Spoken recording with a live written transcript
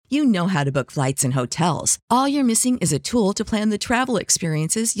You know how to book flights and hotels. All you're missing is a tool to plan the travel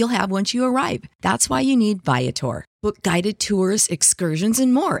experiences you'll have once you arrive. That's why you need Viator. Book guided tours, excursions,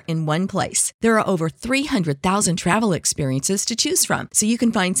 and more in one place. There are over 300,000 travel experiences to choose from, so you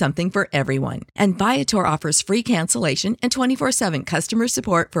can find something for everyone. And Viator offers free cancellation and 24/7 customer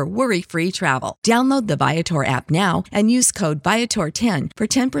support for worry-free travel. Download the Viator app now and use code Viator10 for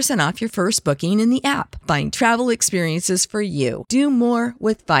 10% off your first booking in the app. Find travel experiences for you. Do more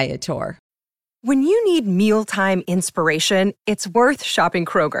with Viator. When you need mealtime inspiration, it's worth shopping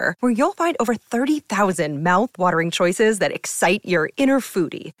Kroger, where you'll find over 30,000 mouth-watering choices that excite your inner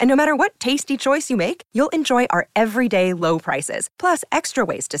foodie. And no matter what tasty choice you make, you'll enjoy our everyday low prices, plus extra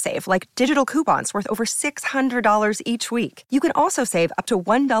ways to save, like digital coupons worth over $600 each week. You can also save up to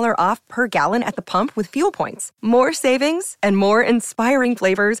 $1 off per gallon at the pump with fuel points. More savings and more inspiring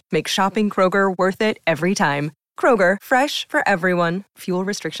flavors make shopping Kroger worth it every time. Kroger, fresh for everyone. Fuel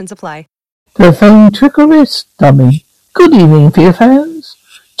restrictions apply. The Ventriloquist dummy. Good evening, dear fans.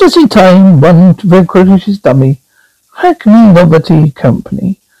 Just in time, one Ventriloquist dummy. Hackney Novelty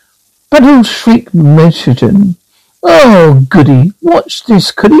Company. Battle Shriek Michigan. Oh, goody. Watch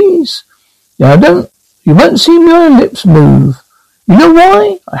this, goodies. You won't see my lips move. You know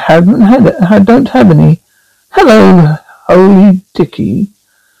why? I don't have any. Hello, holy Dicky.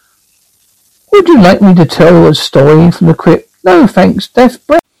 Would you like me to tell a story from the crypt? No, thanks, deaf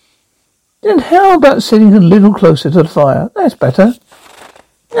breath. Then how about sitting a little closer to the fire? That's better.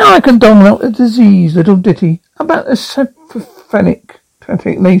 Now I can dong out a disease little ditty about a sympathetic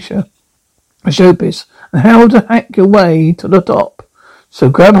nature, a showbiz, and how to hack your way to the top. So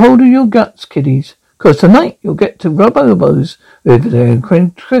grab hold of your guts, kiddies, 'cause tonight you'll get to rub elbows with the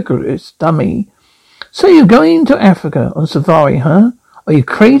Ventriloquist dummy. So you're going to Africa on safari, huh? Are you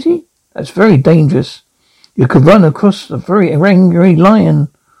crazy? That's very dangerous. You could run across a very angry lion.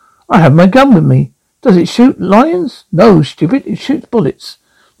 I have my gun with me. Does it shoot lions? No, stupid. It shoots bullets.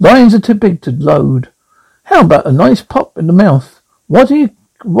 Lions are too big to load. How about a nice pop in the mouth? Why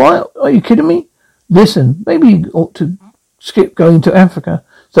are you kidding me? Listen, maybe you ought to skip going to Africa.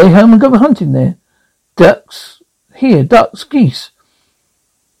 Stay home and go hunting there. Ducks, geese.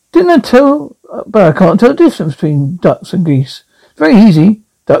 Didn't I tell? But I can't tell the difference between ducks and geese. Very easy.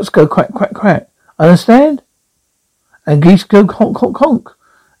 Ducks go quack, quack, quack. Understand? And geese go honk, honk, honk.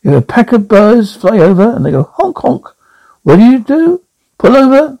 If a pack of birds fly over and they go honk, honk, what do? Pull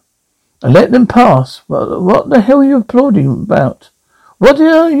over and let them pass. Well, what the hell are you applauding about? What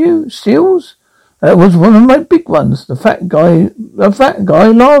are you, seals? That was one of my big ones. The fat guy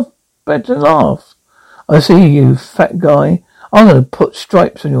better laugh. I see you, fat guy. I'm going to put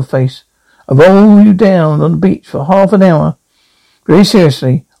stripes on your face. I roll you down on the beach for half an hour. Very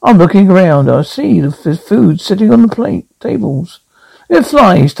seriously, I'm looking around. I see the food sitting on the tables. The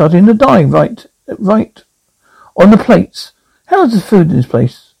flies starting to die right on the plates. How's the food in this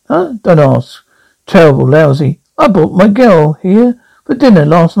place? Huh? Don't ask. Terrible, lousy. I brought my girl here for dinner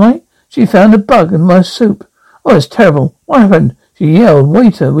last night. She found a bug in my soup. Oh, it's terrible. What happened? She yelled,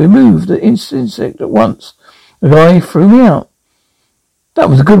 waiter, remove the insect at once. The guy threw me out. That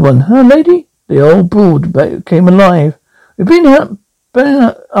was a good one, huh, lady? The old broad came alive. We've been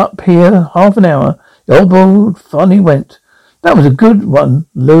up here half an hour. The old broad finally went. That was a good one,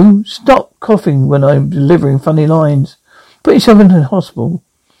 Lou. Stop coughing when I'm delivering funny lines. Put yourself into the hospital.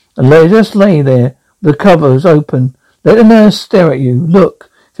 And just lay there, with the covers open. Let the nurse stare at you.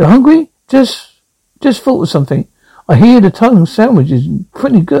 Look, if you're hungry, just thought of something. I hear the tongue sandwich is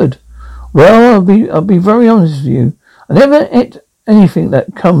pretty good. Well, I'll be very honest with you. I never ate anything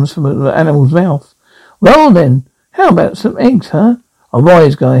that comes from an animal's mouth. Well then, how about some eggs, huh? A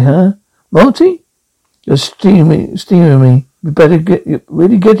wise guy, huh? Multi? You're steaming me. You better get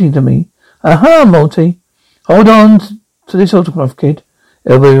really getting to me. Aha, Multi. Hold on to this autograph, kid.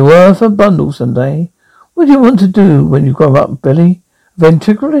 It'll be worth a bundle someday. What do you want to do when you grow up, Billy?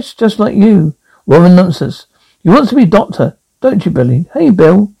 Ventriloquist, just like you. Woman nonsense. You want to be doctor, don't you, Billy? Hey,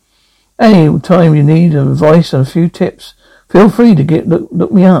 Bill. Any time you need advice and a few tips, feel free to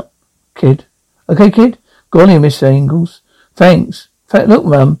look me up, kid. Okay, kid? Golly, Miss Ingalls. Thanks. In fact, look,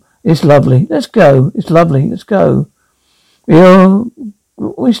 Mum. It's lovely. Let's go. It's lovely. Let's go.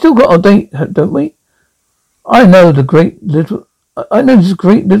 We still got our date, don't we? I know this great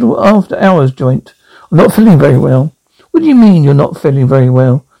little after hours joint. I'm not feeling very well. What do you mean you're not feeling very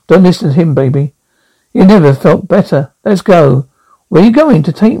well? Don't listen to him, baby. You never felt better. Let's go. Where are you going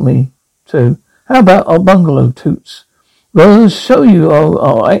to take me to? How about our bungalow, Toots? Well, I'll show you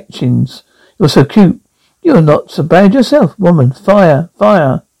our etchings. You're so cute. You're not so bad yourself, woman. Fire.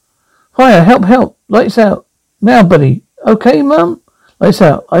 Help. Lights out. Now, buddy. Okay, Mum? I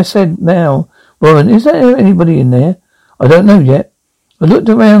said now, Warren, is there anybody in there? I don't know yet. I looked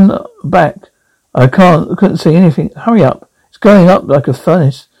around back. I couldn't see anything. Hurry up. It's going up like a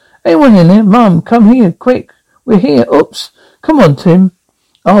furnace. Anyone in there? Mum, come here, quick. We're here. Oops. Come on, Tim.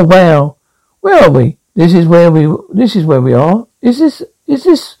 Oh, wow. Where are we? This is where we are. Is this?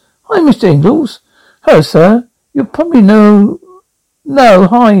 Hi, Mr. Ingalls. Hello, sir. You probably know. No,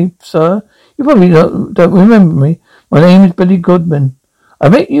 hi, sir. You probably don't remember me. My name is Billy Goodman. I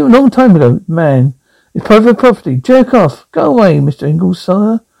met you a long time ago, man. It's private property. Jerk off. Go away, Mr. Ingalls,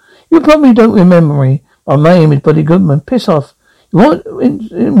 sir. You probably don't remember me. My name is Billy Goodman. Piss off. You want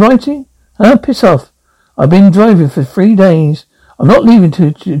in writing? Huh? Piss off. I've been driving for 3 days. I'm not leaving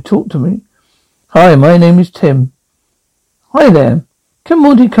till you talk to me. Hi, my name is Tim. Hi there. Can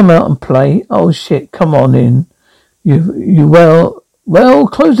Monty come out and play? Oh shit, come on in. Well,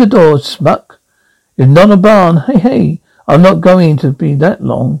 close the door, smuck. It's not a barn. Hey, I'm not going to be that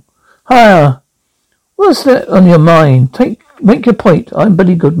long. Hiya. What's that on your mind? Make your point. I'm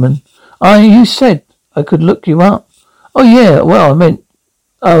Billy Goodman. You said I could look you up. Oh yeah, well,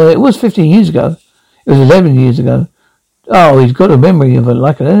 it was 15 years ago. It was 11 years ago. Oh, he's got a memory of it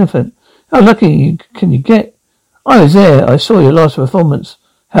like an elephant. How lucky can you get? I was there. I saw your last performance.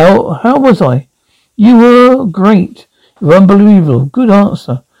 How was I? You were great. You were unbelievable. Good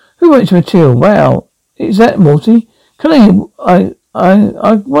answer. Who wrote your material? Wow. Is that Morty? Can I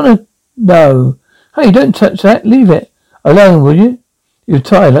want to know. Hey, don't touch that. Leave it alone, will you? You're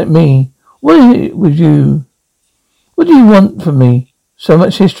tired like me. What is it with you? What do you want from me? So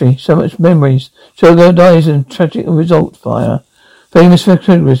much history, so much memories. Shogo dies in tragic result fire. Famous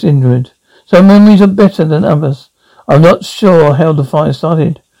ventriloquist injured. Some memories are better than others. I'm not sure how the fire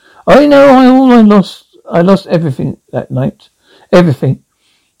started. I know I lost everything that night. Everything.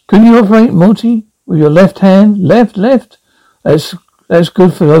 Can you operate, Morty? With your left hand? Left? That's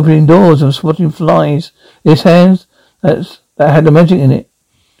good for opening doors and spotting flies. This hand, that had the magic in it.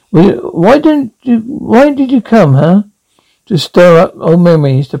 Why did you come, huh? To stir up old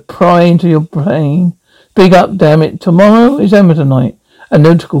memories, to pry into your brain. Big up, damn it. Tomorrow is amateur night at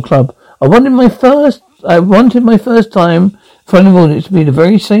Nautical Club. I wanted my first time in front of audience to be the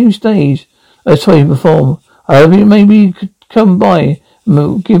very same stage I saw you perform. I hope maybe you could come by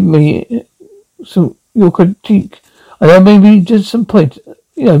and give me your critique. I know maybe just some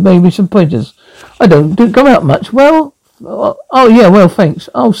maybe some pointers. I don't come out much. Well, oh yeah, well thanks.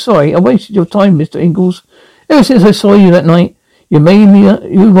 Oh sorry, I wasted your time, Mr. Ingalls. Ever since I saw you that night, you've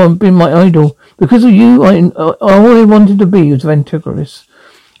been my idol. Because of you, all I wanted to be was ventriloquist.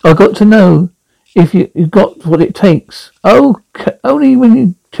 I got to know if you got what it takes. Oh, only when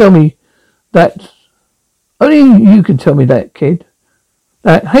you tell me that. Only you can tell me that, kid.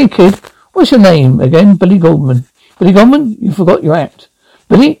 Hey, kid, what's your name again? Billy Goldman. Billy Goldman? You forgot your act.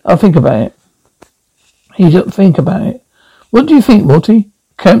 Billy, I'll think about it. He didn't think about it. What do you think, Morty?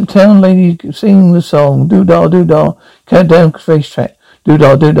 Camptown lady sing the song. Doo-dah, doo-dah. Countdown racetrack.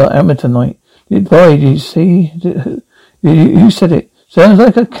 Doo-dah, doo-dah, amateur night. Boy, do you see? You said it. Sounds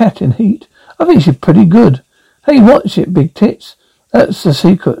like a cat in heat. I think she's pretty good. Hey, watch it, big tits. That's the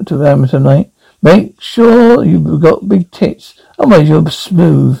secret to amateur night. Make sure you've got big tits. Otherwise you're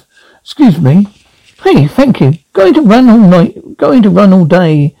smooth. Excuse me. Hey, thank you. Going to run all night. Going to run all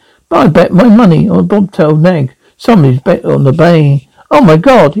day. But I bet my money on a bobtail nag. Somebody's bet on the bay. Oh my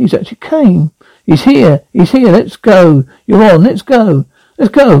God, he's actually came. He's here. Let's go. You're on. Let's go.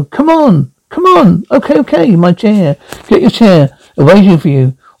 Come on. Okay, my chair. Get your chair. They're waiting for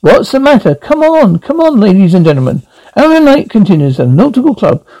you. What's the matter? Come on, ladies and gentlemen. Our night continues at the Nautical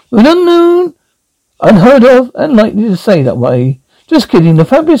Club with an unknown, unheard of, and likely to say that way. Just kidding. The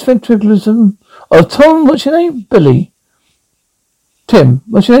fabulous ventriloquism of Tom. What's your name? Billy. Tim.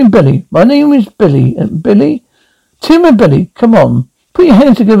 What's your name? Billy. My name is Billy. And Billy? Tim and Billy. Come on. Put your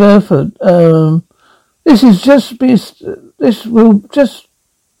hands together for, this will just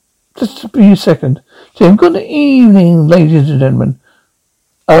be a second. Tim, good evening, ladies and gentlemen.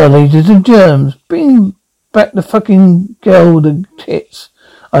 Ladies and germs. Bring back the fucking girl with the tits.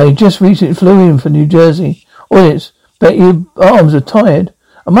 I just recently flew in from New Jersey. Audience, bet your arms are tired.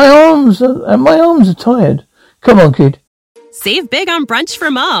 And my arms are tired. Come on, kid. Save big on brunch for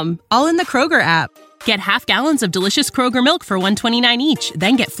mom, all in the Kroger app. Get half gallons of delicious Kroger milk for $1.29 each.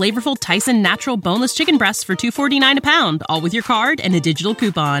 Then get flavorful Tyson natural boneless chicken breasts for $2.49 a pound, all with your card and a digital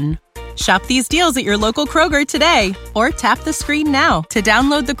coupon. Shop these deals at your local Kroger today, or tap the screen now to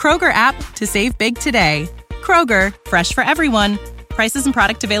download the Kroger app to save big today. Kroger, fresh for everyone. Prices and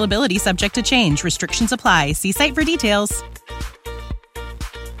product availability subject to change. Restrictions apply. See site for details.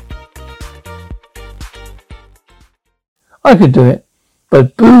 I could do it.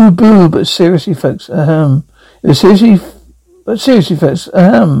 But boo, but seriously, folks, my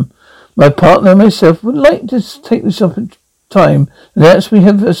partner and myself would like to take this time to announce we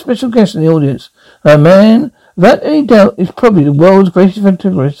have a special guest in the audience. A man, without any doubt, is probably the world's greatest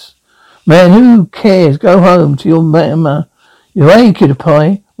ventriloquist. Man, who cares? Go home to your mama. Hey, kid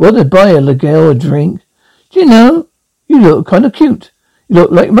pie. What to buy a girl a drink? Do you know? You look kind of cute. You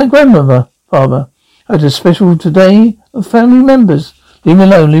look like my grandmother, father. I had a special today of family members. Leave me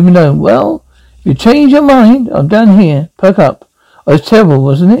alone. Well, if you change your mind, I'm down here. Perk up. Oh, it was terrible,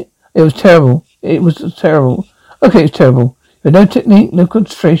 wasn't it? It was terrible. Okay, it's terrible. You had no technique, no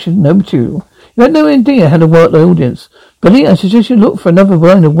concentration, no material. You had no idea how to work the audience. Billy, I suggest you look for another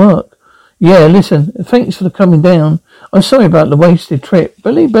line of work. Yeah, listen, thanks for coming down. I'm sorry about the wasted trip.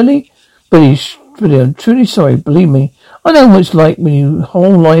 Billy, I'm truly sorry, believe me. I know what it's like when your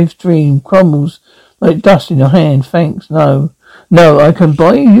whole life dream crumbles like dust in your hand. Thanks, no, I can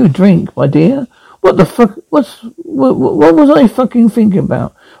buy you a drink, my dear. What the fuck, what was I fucking thinking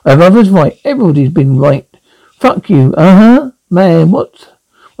about? My mother's right, everybody's been right. Fuck you, man,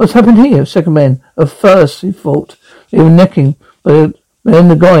 what's happened here? Second man, at first he thought they were necking, but then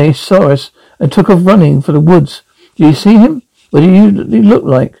the guy saw us and took off running for the woods. Did you see him? What did he look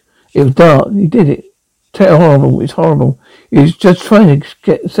like? It was dark. He did it. Horrible. It's horrible. He was just trying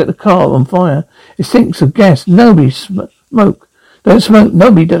to set the car on fire. It stinks of gas. Nobody smoke. Don't smoke.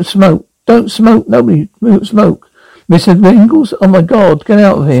 Nobody don't smoke. Don't smoke. Nobody smoke. Mr. Ingalls? Oh my God. Get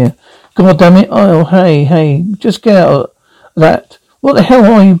out of here. God damn it. Oh, hey. Just get out of that. What the hell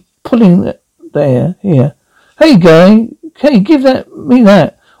are you pulling there? Here. Hey, guy. Hey, give me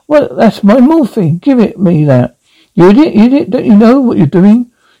that. What? That's my morphine. Give me that. You idiot. Don't you know what you're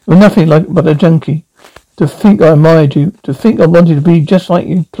doing? You're nothing but a junkie. To think I admired you. To think I wanted to be just like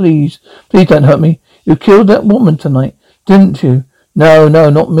you. Please don't hurt me. You killed that woman tonight, didn't you? No,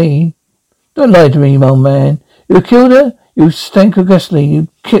 not me. Don't lie to me, old man. You killed her? You stank of gasoline.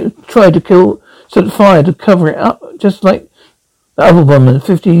 You tried to set fire to cover it up, just like the other woman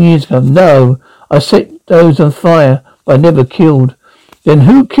 15 years ago. No, I set those on fire, but I never killed. Then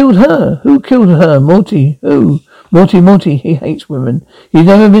who killed her? Morty. Who? Morty, he hates women. He's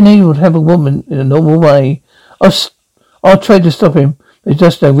never been able to have a woman in a normal way. I'll try to stop him. There's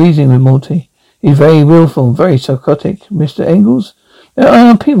just no reason with Morty. He's very willful, very psychotic. Mr. Ingalls, there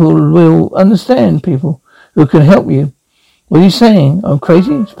are people who will understand, people who can help you. What are you saying? I'm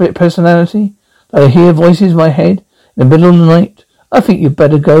crazy? Split personality? I hear voices in my head in the middle of the night. I think you'd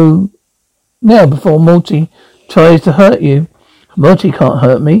better go now before Morty tries to hurt you. Morty can't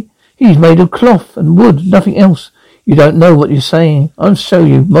hurt me. He's made of cloth and wood, nothing else. You don't know what you're saying. I'll show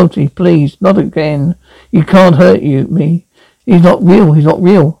you. Morty, please, not again. He can't hurt me. He's not real.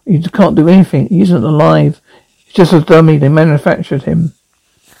 He can't do anything. He isn't alive. He's just a dummy. They manufactured him.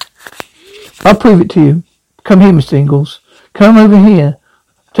 I'll prove it to you. Come here, Mr. Ingalls. Come over here.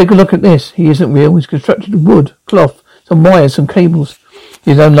 Take a look at this. He isn't real. He's constructed of wood, cloth, some wires, some cables.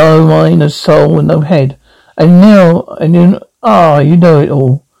 He has no mind, no soul, and no head. You know it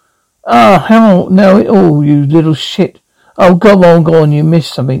all. How know it all, you little shit. Oh, go on, you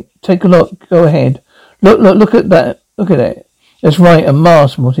missed something. Take a look, go ahead. Look at that. That's right, a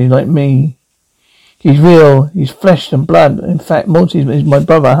mask, Morty, like me. He's real, he's flesh and blood. In fact, Morty is my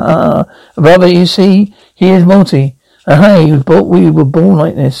brother. Brother, you see, he is Morty. Hey, we were born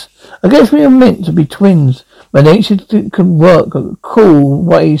like this. I guess we are meant to be twins. My nature can work a cool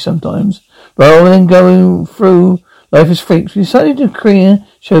way sometimes. Rather than going through life as freaks, we decided to create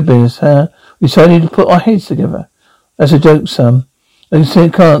show business, We decided to put our heads together. That's a joke, son. I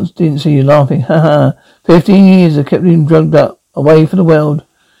didn't see you laughing. 15 years I kept him drugged up, away from the world.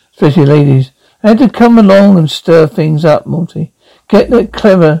 Especially ladies. I had to come along and stir things up, Morty. Get the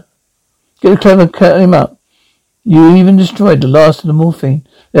clever, cut him up. You even destroyed the last of the morphine.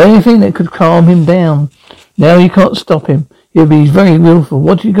 The only thing that could calm him down. Now you can't stop him. He'll be very willful.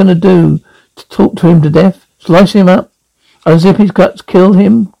 What are you going to do? To talk to him to death? Slice him up? Unzip his guts? Kill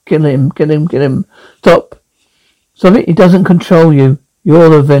him? Kill him. Stop it. He doesn't control you. You're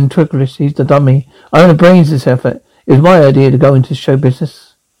the ventriloquist. He's the dummy. I own the brains of this effort. It was my idea to go into show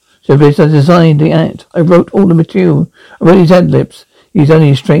business. I designed the act. I wrote all the material. I wrote his ad-libs. He's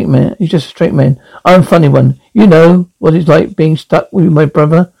only a straight man. He's just a straight man. I'm a funny one. You know what it's like being stuck with my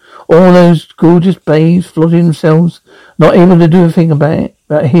brother. All those gorgeous babes floating themselves. Not able to do a thing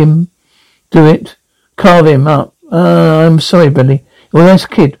about him. Do it. Carve him up. I'm sorry, Billy. You're a nice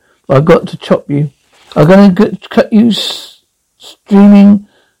kid, but I've got to chop you. I'm going to cut you streaming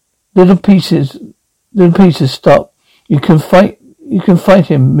little pieces. Stop. You can fight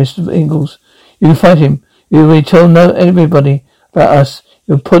him, Mr. Ingalls. You can fight him. You will tell everybody about us.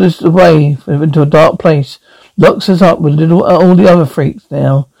 He'll put us away into a dark place. Locks us up with all the other freaks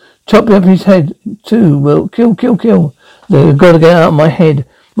now. Chop up his head too. Well, kill. They've got to get out of my head.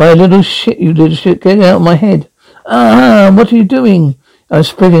 My little shit, you little shit, get out of my head. What are you doing? I'm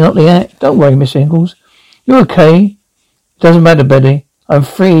spreading up the act. Don't worry, Miss Ingalls. You okay? Doesn't matter, Betty. I'm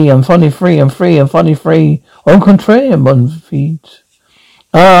free. I'm finally free. I'm finally free. Au contraire, mon feet.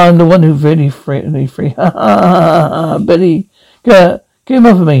 I'm the one who's really free. Betty, get him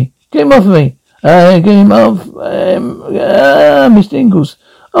off of me. Get him off of me. Get him off. Mr. Ingalls.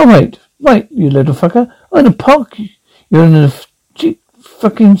 Oh, wait, you little fucker. I'm in the park. You're in the cheap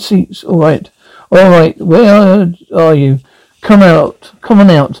fucking seats. All right. Where are you? Come on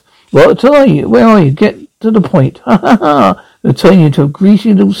out. What are you? Where are you? Get to the point. They'll turn you into a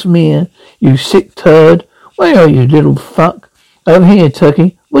greasy little smear. You sick turd. Where are you, little fuck? Over here,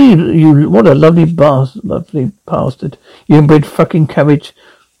 turkey. What a lovely bastard. You inbred fucking cabbage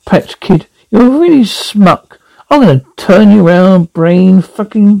patch kid. You're really smuck. I'm gonna turn you around into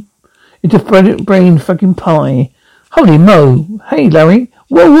brain fucking pie. Holy mo. Hey, Larry.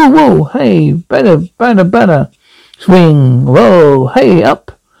 Whoa. Hey, better. Swing. Whoa. Hey,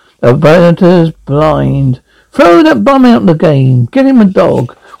 up. The predator's blind. Throw that bum out the game. Get him a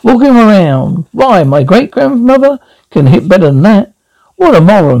dog. Walk him around. Why, my great-grandmother can hit better than that. What a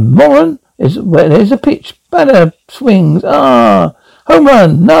moron. There's a pitch. Batter swings. Home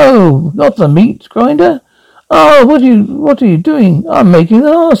run. No, not the meat grinder. What are you doing? I'm making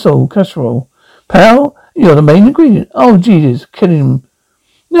an arsehole casserole. Pal, you're the main ingredient. Oh, Jesus, killing him.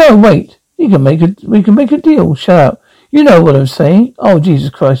 No, wait. We can make a deal. Shut up. You know what I'm saying. Oh, Jesus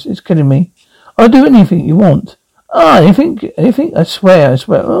Christ, it's killing me. I'll do anything you want. Anything? I swear.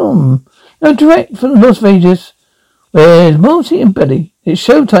 No, direct from Las Vegas. Where's Monty and Betty? It's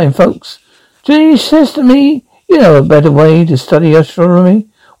showtime, folks. Jenny says to me, you know a better way to study astronomy.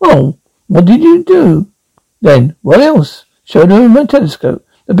 Well, what did you do? Then, what else? Showed her my telescope.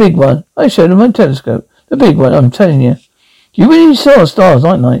 The big one. I showed her my telescope. The big one, I'm telling you. You really saw stars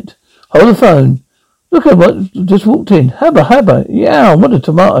that night. Hold the phone. Look at what just walked in. Habba. Yeah, what a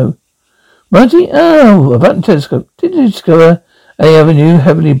tomato. Monty, about the telescope. Did you discover any other new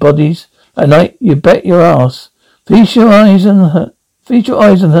heavenly bodies? At night, you bet your ass. Feast your eyes on her.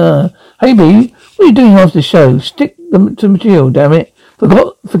 Hey, B, what are you doing after the show? Stick to material, damn it.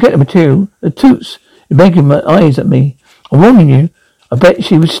 Forget the material. The toots. You're making my eyes at me. I'm warning you. I bet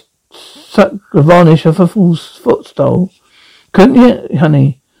she was suck the varnish off a fool's foot stole. Couldn't you,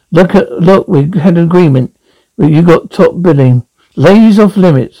 honey? Look, we had an agreement. You got top billing. Ladies off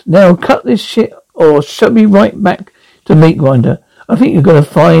limits. Now cut this shit or shove me right back to meat grinder. I think you're going to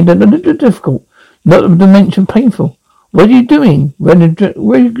find it a little difficult. Not to mention painful. What are you doing? Relating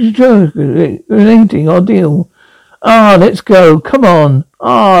our deal. Let's go. Come on.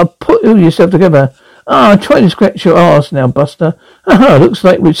 Put yourself together. Try to scratch your ass now, Buster. Looks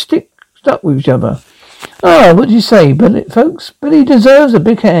like we're stuck with each other. What do you say, Billy, folks? Billy deserves a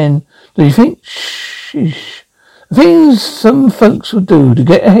big hand. Do you think? Shh. Things some folks will do to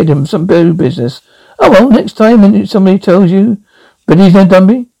get ahead of some business. Oh, well, next time somebody tells you Billy's no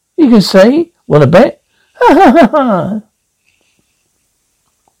dummy, you can say, want to bet? Ha.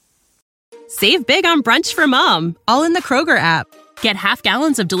 Save big on brunch for mom, all in the Kroger app. Get half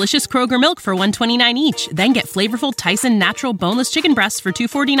gallons of delicious Kroger milk for $1.29 each. Then get flavorful Tyson natural boneless chicken breasts for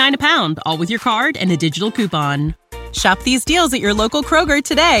 $2.49 a pound, all with your card and a digital coupon. Shop these deals at your local Kroger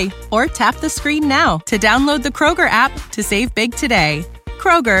today, or tap the screen now to download the Kroger app to save big today.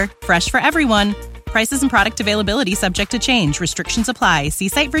 Kroger, fresh for everyone. Prices and product availability subject to change. Restrictions apply. See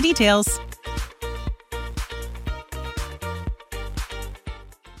site for details.